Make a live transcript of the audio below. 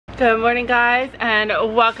Good morning guys and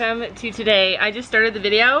welcome to today. I just started the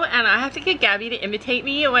video and I have to get Gabby to imitate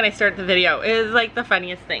me when I start the video. It is like the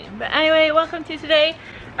funniest thing. But anyway, welcome to today.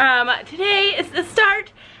 Today is the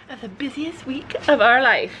start of the busiest week of our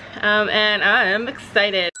life and I am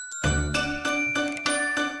excited.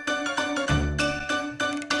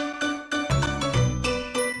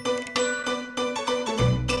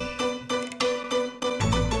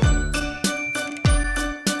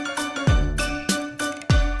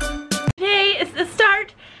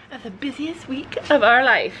 The busiest week of our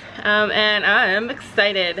life and I am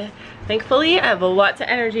excited. Thankfully I have lots of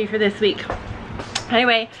energy for this week.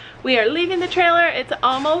 Anyway, we are leaving the trailer. It's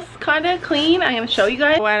almost kind of clean. I'm going to show you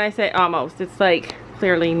guys. When I say almost, it's like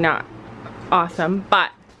clearly not awesome,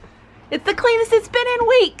 but it's the cleanest it's been in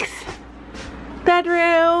weeks.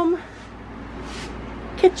 Bedroom,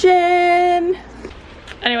 kitchen.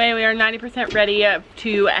 Anyway, we are 90% ready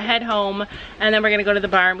to head home and then we're gonna go to the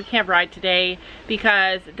barn. We can't ride today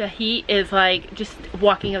because the heat is like just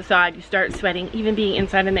walking outside. You start sweating. Even being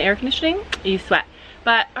inside in the air conditioning, you sweat.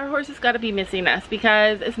 But our horse has got to be missing us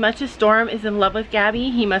because as much as Storm is in love with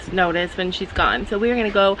Gabby, he must notice when she's gone. So we're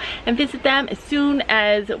gonna go and visit them as soon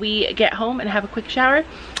as we get home and have a quick shower.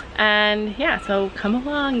 And yeah, so come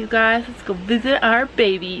along you guys. Let's go visit our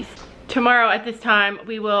babies. Tomorrow at this time,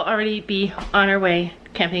 we will already be on our way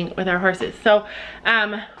camping with our horses. So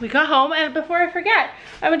we got home and before I forget,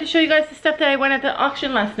 I want to show you guys the stuff that I won at the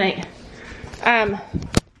auction last night.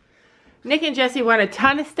 Nick and Jesse won a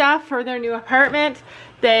ton of stuff for their new apartment.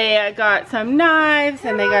 They got some knives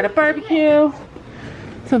and they got a barbecue.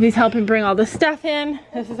 Sophie's helping bring all the stuff in.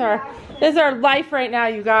 This is our life right now,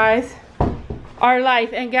 you guys. Our life.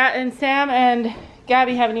 And Sam and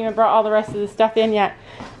Gabby haven't even brought all the rest of the stuff in yet.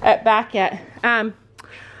 Back yet.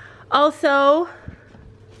 Also,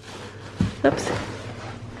 oops,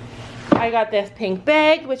 I got this pink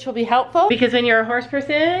bag, which will be helpful because when you're a horse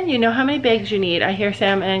person, you know how many bags you need. I hear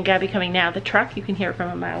Sam and Gabby coming now. The truck, you can hear it from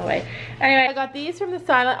a mile away. Anyway, I got these from the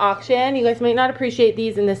silent auction. You guys might not appreciate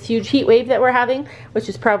these in this huge heat wave that we're having, which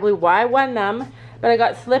is probably why I won them. But I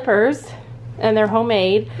got slippers, and they're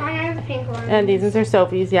homemade. I have the pink ones. And these ones are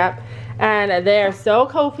Sophie's, yep. And they're so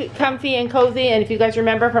comfy and cozy. And if you guys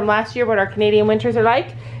remember from last year what our Canadian winters are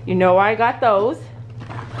like, you know I got those.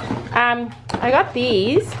 I got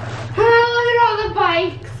these. Oh, look at all the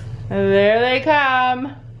bikes. There they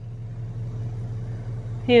come.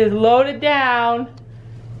 He is loaded down.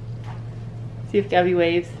 See if Gabby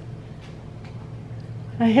waves.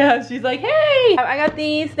 Yeah, she's like, hey! I got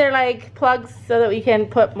these. They're like plugs so that we can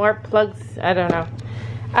put more plugs. I don't know.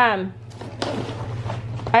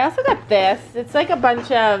 I also got this. It's like a bunch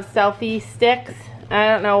of selfie sticks. I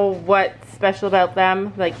don't know what's special about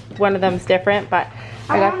them. Like one of them's different, but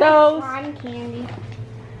I got those. Slime candy.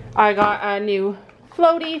 I got a new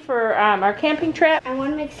floaty for our camping trip. I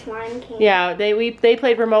want to make slime candy. Yeah, they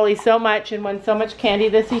played Romoli so much and won so much candy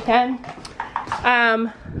this weekend.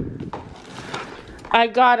 I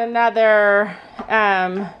got another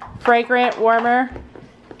fragrant warmer.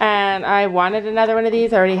 And I wanted another one of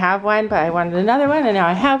these. I already have one, but I wanted another one, and now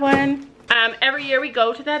I have one. Every year we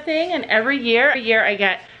go to that thing, and every year I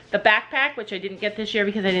get the backpack, which I didn't get this year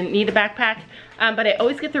because I didn't need a backpack. But I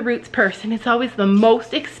always get the Roots purse, and it's always the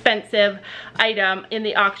most expensive item in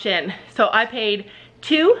the auction. So I paid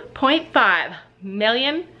 $2.5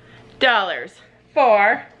 million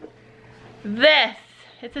for this.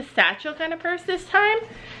 It's a satchel kind of purse this time,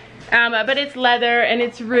 but it's leather and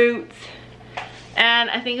it's Roots. And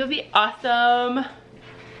I think it would be awesome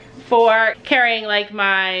for carrying like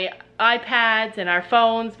my iPads and our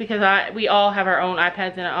phones because we all have our own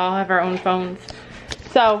iPads and all have our own phones.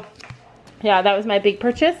 So yeah, that was my big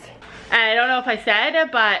purchase. And I don't know if I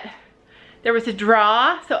said, but there was a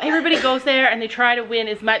draw. So everybody goes there and they try to win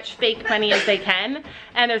as much fake money as they can.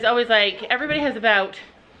 And there's always like, everybody has about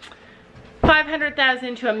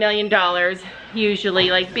 $500,000 to $1 million usually.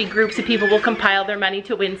 Like big groups of people will compile their money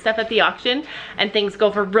to win stuff at the auction and things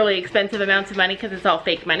go for really expensive amounts of money because it's all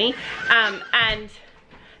fake money. And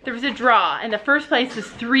there was a draw and the first place was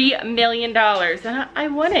 $3 million and I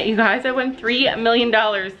won it, you guys. I won $3 million.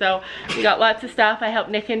 So we got lots of stuff. I helped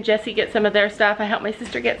Nick and Jesse get some of their stuff. I helped my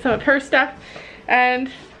sister get some of her stuff. And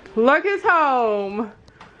look who's home.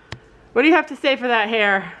 What do you have to say for that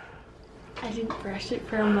hair? I didn't brush it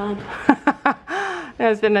for a month.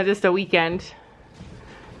 It's been just a weekend.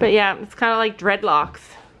 But yeah, it's kind of like dreadlocks.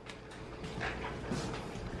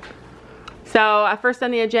 So first on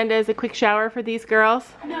the agenda is a quick shower for these girls.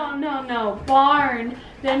 No. Barn,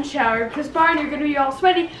 then shower. Because barn, you're going to be all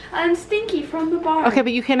sweaty and stinky from the barn. Okay,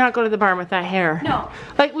 but you cannot go to the barn with that hair. No.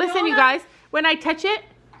 Like, listen, you guys. When I touch it,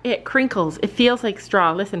 it crinkles. It feels like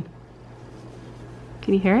straw. Listen.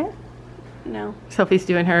 Can you hear it? No. Sophie's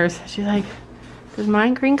doing hers. She's like, does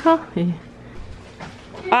mine crinkle? Yeah.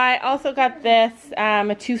 I also got this, a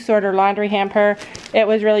 2-sorter laundry hamper. It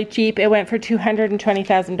was really cheap. It went for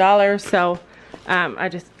 $220,000, so I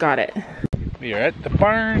just got it. We are at the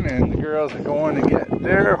barn and the girls are going to get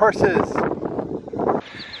their horses.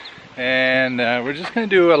 And we're just going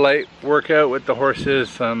to do a light workout with the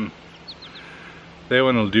horses. They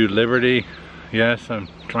want to do Liberty. Yes, I'm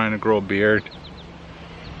trying to grow a beard.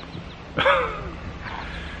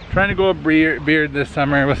 Trying to grow a beard this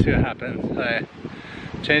summer. We'll see what happens. I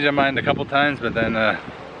changed my mind a couple times, but then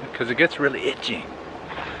because it gets really itchy.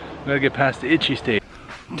 We gotta get past the itchy stage.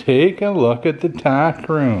 Take a look at the tack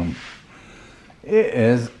room. It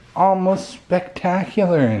is almost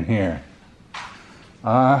spectacular in here.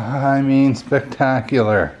 I mean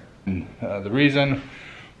spectacular. The reason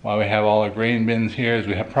why we have all the grain bins here is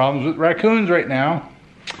we have problems with raccoons right now,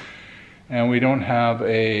 and we don't have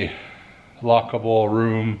a lockable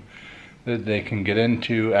room that they can get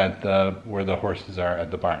into at where the horses are at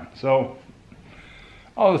the barn. So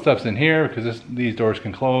all the stuff's in here because these doors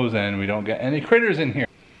can close and we don't get any critters in here.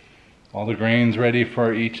 All the grain's ready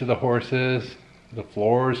for each of the horses. The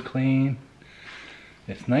floor is clean.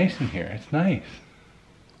 It's nice in here. It's nice.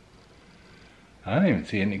 I don't even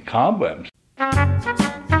see any cobwebs.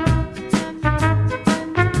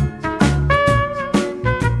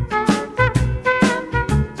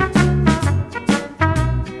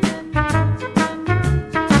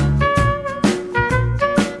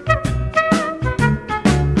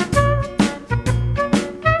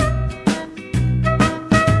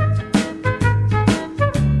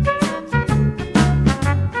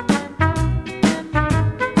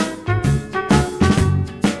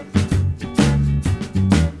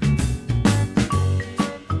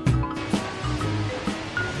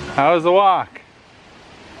 How was the walk?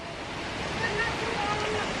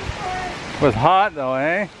 It was hot though,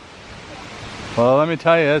 eh? Well, let me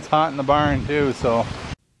tell you, it's hot in the barn too, so.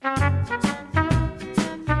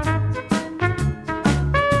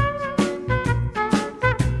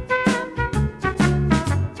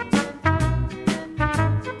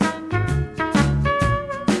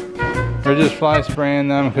 We're just fly spraying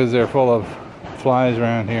them because they're full of flies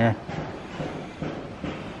around here.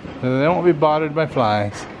 So they won't be bothered by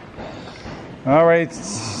flies. All right,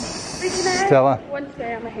 Stella. One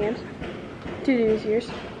spray on my hand. 2 to his ears.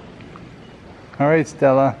 All right,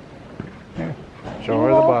 Stella. Here, show her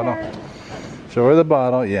the bottle. Show her the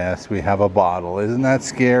bottle. Yes, we have a bottle. Isn't that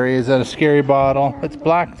scary? Is that a scary bottle? It's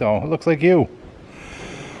black though. It looks like you.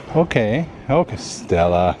 Okay. Okay,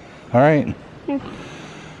 Stella. All right.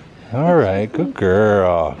 All right. Good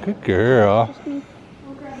girl. Good girl.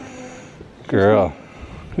 Girl.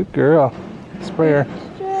 Good girl. Spray her.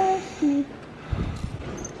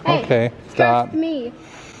 Okay, stop. Trust me.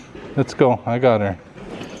 Let's go. I got her.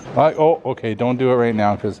 Oh, okay. Don't do it right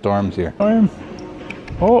now because Storm's here. Storm.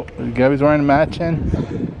 Oh, Gabby's wearing a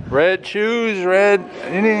matching red shoes. Red.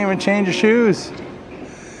 You didn't even change your shoes.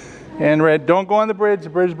 And red. Don't go on the bridge. The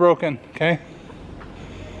bridge's broken. Okay.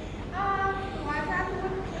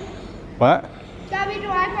 What? Gabby, do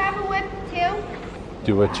I grab a whip too?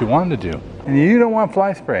 Do what you want to do. And you don't want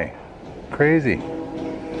fly spray. Crazy.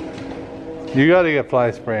 You gotta get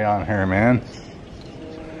fly spray on her, man.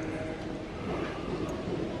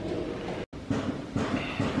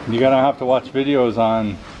 You're gonna have to watch videos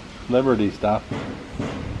on Liberty stuff,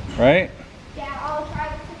 right? Yeah, I'll try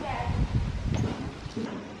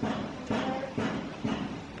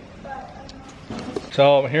today.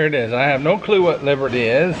 So here it is. I have no clue what Liberty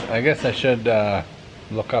is. I guess I should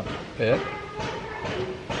look up it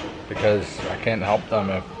because I can't help them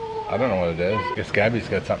if I don't know what it is. I guess Gabby's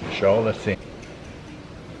got something to show. Let's see.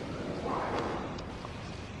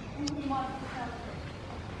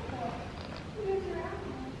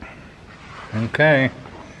 Okay.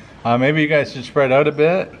 Maybe you guys should spread out a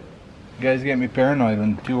bit. You guys get me paranoid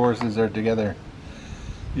when 2 horses are together.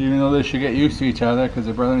 Even though they should get used to each other because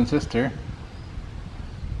they're brother and sister.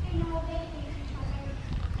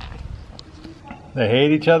 They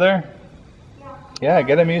hate each other? Yeah,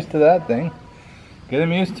 get them used to that thing. Get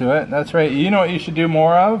them used to it. That's right. You know what you should do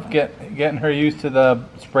more of? Getting her used to the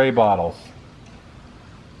spray bottles.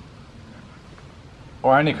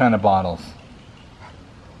 Or any kind of bottles.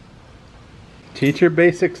 Teach her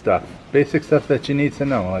basic stuff. Basic stuff that she needs to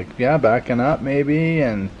know. Like, yeah, backing up maybe,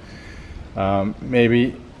 and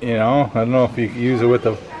maybe, you know, I don't know if you use it with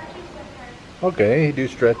the... Okay, you do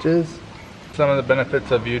stretches. Some of the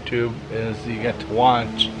benefits of YouTube is you get to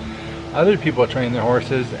watch other people train their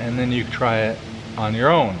horses and then you try it on your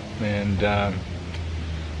own. And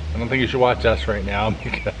I don't think you should watch us right now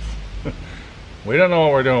because we don't know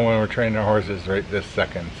what we're doing when we're training our horses right this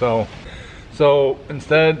second. So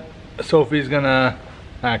instead, Sophie's gonna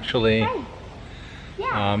actually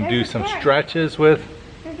do some stretches with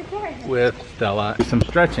Stella. Some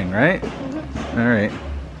stretching, right? All right.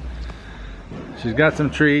 She's got some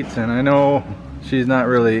treats, and I know she's not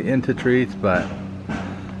really into treats, but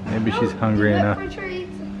maybe she's hungry enough. For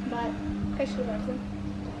treats, but she loves them.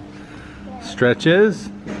 Stretches.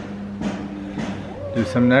 Do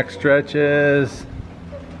some neck stretches.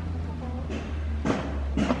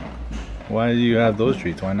 Why do you have those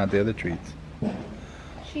treats? Why not the other treats?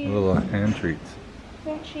 She, Little hand treats.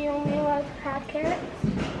 she only loves crab carrots.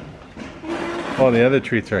 Oh, the other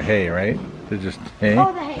treats are hay, right? They're just hay?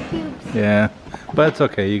 Oh, the hay cubes. Yeah, but it's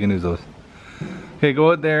okay. You can use those. Okay,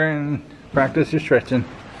 go out there and practice your stretching.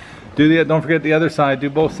 Don't forget the other side. Do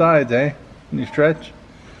both sides, eh? When you stretch.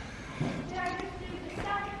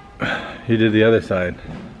 You did the other side.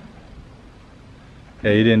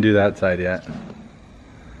 Yeah, you didn't do that side yet.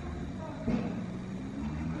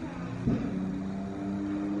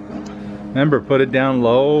 Remember, put it down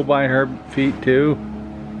low by her feet too.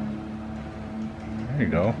 There you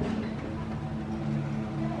go.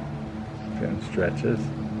 Getting stretches.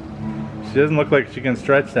 She doesn't look like she can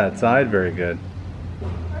stretch that side very good.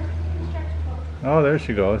 Oh, there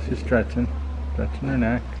she goes. She's stretching her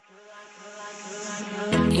neck.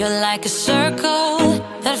 You're like a circle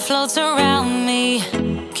that floats around me,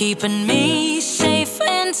 keeping me safe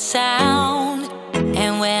and sound.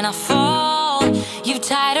 And when I fall, you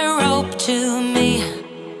tied a rope to me.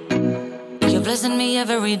 You're blessing me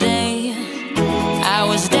every day. I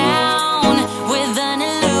was down with an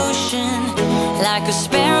illusion, like a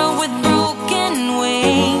sparrow with broken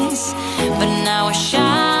wings, but now I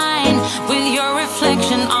shine with your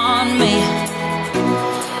reflection on me.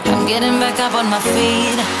 I'm getting back up on my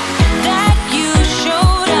feet. That you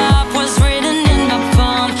showed up was written in my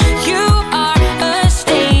palm. You are a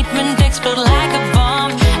statement, explode like a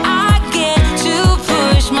bomb. I get to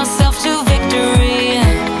push myself to victory.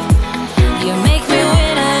 You make me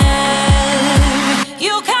winner.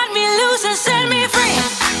 You cut me loose and set me free.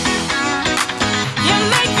 You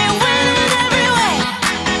make me win in every way.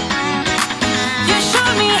 You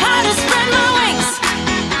showed me how to spread my wings.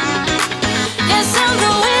 Yes, I'm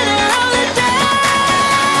the winner of the day.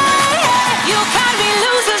 You cut me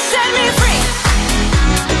loose and set me free.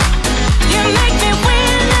 You make me win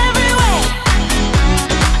in every way.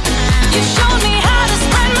 You showed me how to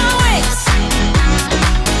spread my wings.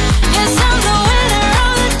 Yes, I'm the winner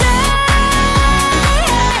of the day.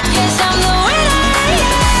 Yes, I'm the winner,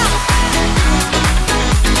 yeah.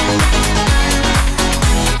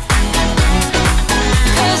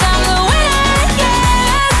 'Cause I'm the winner,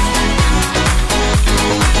 yes.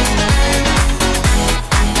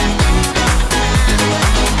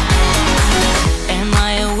 Am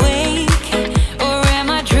I awake or am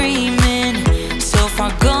I dreaming? So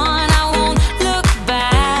far gone, I won't look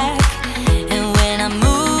back. And when I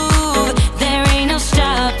move, there ain't no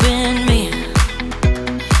stopping me.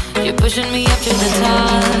 You're pushing me up to the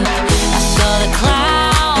top. I saw the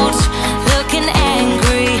clouds looking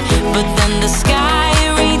angry, but then the sky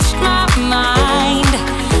reached my mind.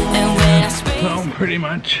 And when I So pretty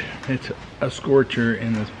much it's a scorcher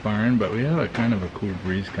in this barn, but we have a kind of a cool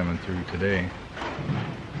breeze coming through today.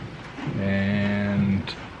 And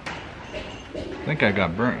I think I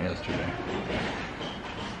got burnt yesterday.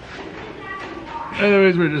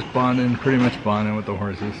 Anyways, we're just bonding, pretty much bonding with the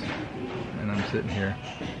horses. And I'm sitting here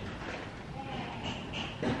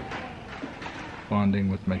bonding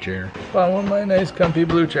with my chair. Found one of my nice comfy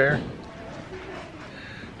blue chair.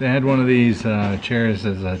 They had one of these chairs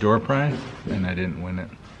as a door prize, and I didn't win it.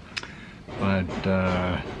 But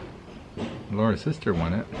Laura's sister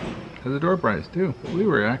won it as a door prize too. We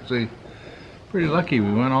were actually pretty lucky.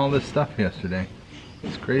 We won all this stuff yesterday.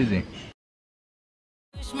 It's crazy.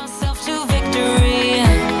 push myself to victory.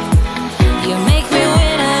 You make me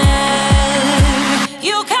winner.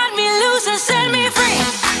 You cut me loose and set me free.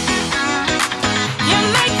 You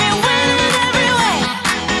make me win in every way.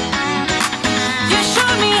 You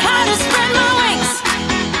showed me how to spread my wings.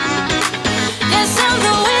 Yes, I'm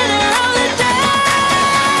the winner of the day.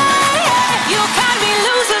 You cut me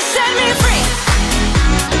loose and set me free.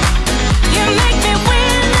 You make me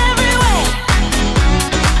win in every way.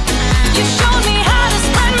 You showed me how to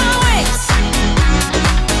spread my wings.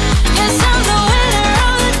 Yes, I'm the winner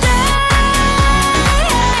of the day.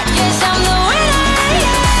 Yes, I'm the winner,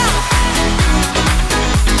 yeah.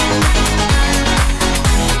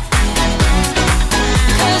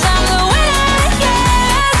 'Cause I'm the winner,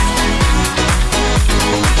 yes.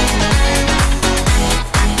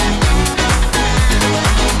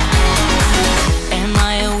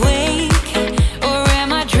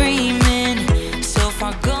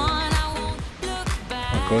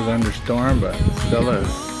 thunderstorm, but Stella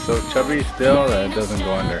is so chubby still that it doesn't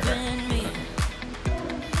go under her.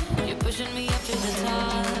 You're pushing me up to the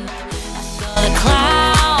top. I saw the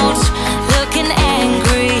clouds looking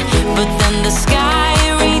angry, but then the sky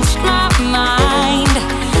reached my mind.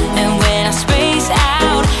 And when I space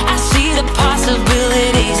out, I see the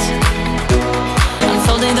possibilities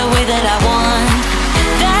unfolding the way that I want.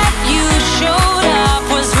 That you showed up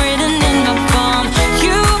was written in my palm.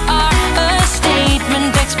 You are a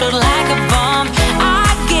statement, explode like a bomb. I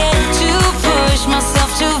get to push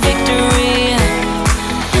myself to victory.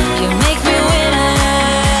 You make me winner.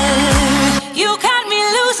 You cut me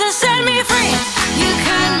loose and set me free. You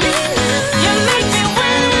cut me loose. You make me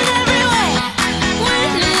win in every way.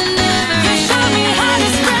 Win in every way. You show me how to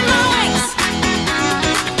spread my wings.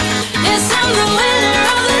 Yes, I'm the winner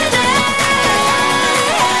of the day.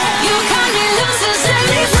 You cut me loose and set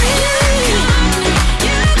me free.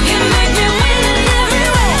 You make me win in every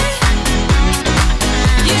way.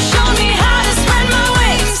 You show me how to spread my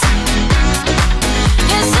wings.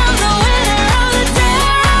 Yes, I'm the winner of the day.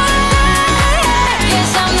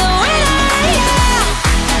 Yes, I'm the winner, yeah.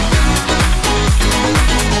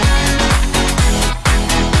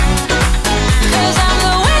 'Cause I'm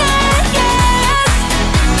the winner, yes.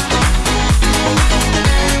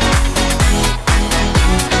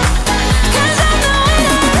 'Cause I'm the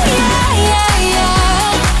winner, yeah, yeah, yeah.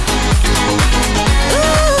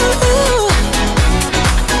 Ooh,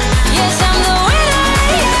 yes, I'm the winner,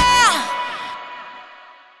 yeah.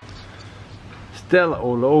 Stella,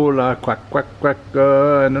 ola ola, quack quack quack,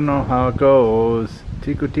 I don't know how it goes.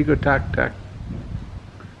 Tico tico tack tack.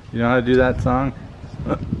 You know how to do that song?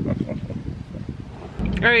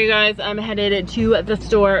 Alright guys, I'm headed to the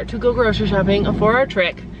store to go grocery shopping for our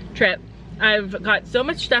trip. I've got so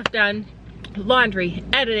much stuff done. Laundry,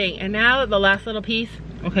 editing, and now the last little piece.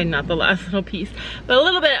 Okay, not the last little piece, but a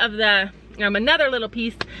little bit of the, another little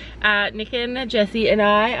piece. Nick and Jesse and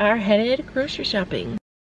I are headed grocery shopping.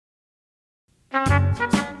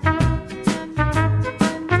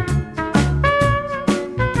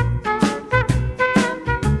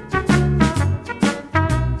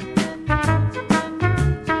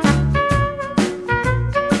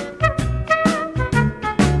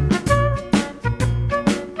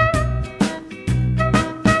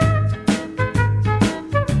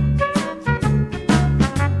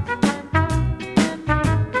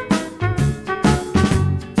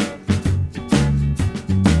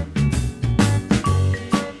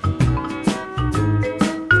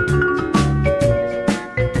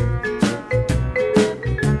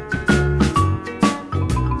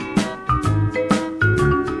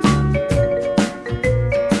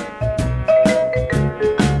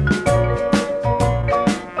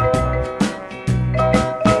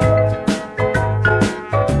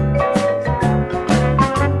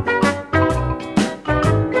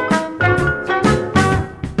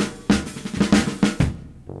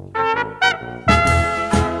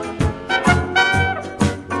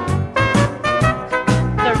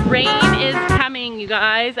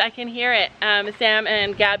 Guys, I can hear it. Sam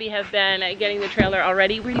and Gabby have been getting the trailer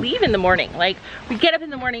already. We leave in the morning. Like, we get up in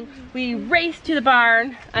the morning, we race to the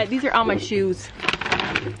barn. These are all my shoes.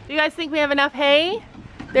 Do you guys think we have enough hay?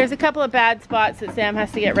 There's a couple of bad spots that Sam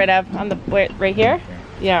has to get rid of on the right here.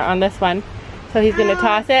 Yeah, on this one. So he's gonna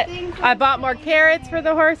toss it. I bought more carrots for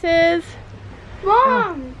the horses.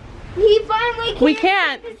 Mom, he finally We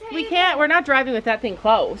can't. We're not driving with that thing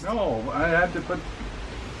closed. No, I had to put.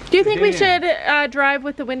 Do you think we should drive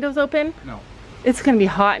with the windows open? No. It's gonna be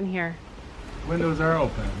hot in here. Windows are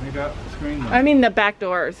open. They got screen lights. I mean the back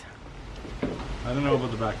doors. I don't know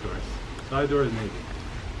about the back doors. Side doors maybe.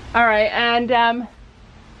 All right, and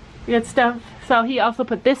we got stuff. So he also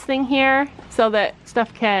put this thing here so that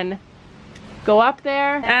stuff can go up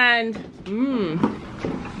there. And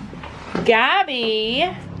Gabby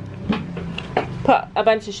put a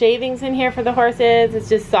bunch of shavings in here for the horses. It's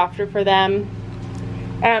just softer for them.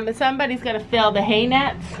 Somebody's gonna fill the hay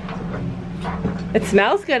nets. It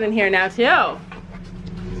smells good in here now too.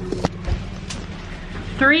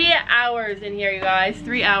 3 hours in here, you guys.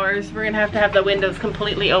 3 hours. We're gonna have the windows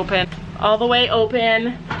completely open, all the way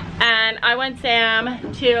open. And I want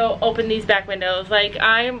Sam to open these back windows. Like,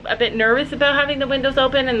 I'm a bit nervous about having the windows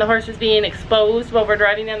open and the horses being exposed while we're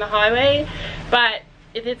driving down the highway. But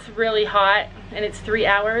if it's really hot and it's 3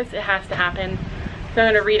 hours, it has to happen. So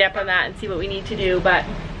I'm gonna read up on that and see what we need to do. But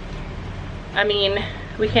I mean,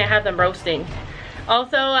 we can't have them roasting.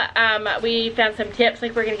 Also, we found some tips,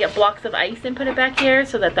 like we're gonna get blocks of ice and put it back here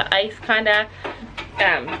so that the ice kinda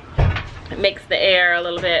makes the air a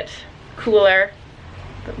little bit cooler.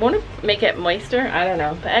 But won't it make it moister? I don't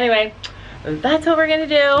know. But anyway, That's what we're gonna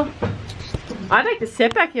do. I'd like to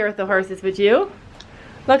sit back here with the horses, would you?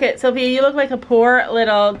 Look at Sophia, you look like a poor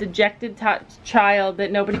little dejected child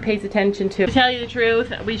that nobody pays attention to. To tell you the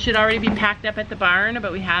truth, we should already be packed up at the barn,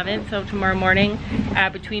 but we haven't. So tomorrow morning,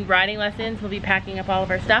 between riding lessons, we'll be packing up all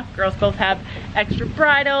of our stuff. Girls both have extra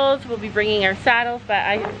bridles. We'll be bringing our saddles, but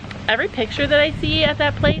every picture that I see at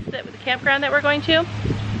that place, the campground that we're going to,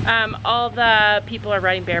 all the people are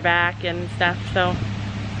riding bareback and stuff. So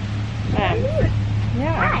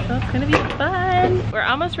yeah, so it's gonna be fun. We're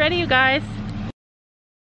almost ready, you guys.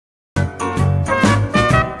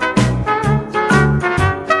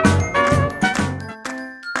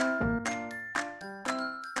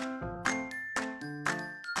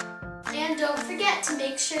 And don't forget to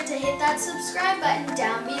make sure to hit that subscribe button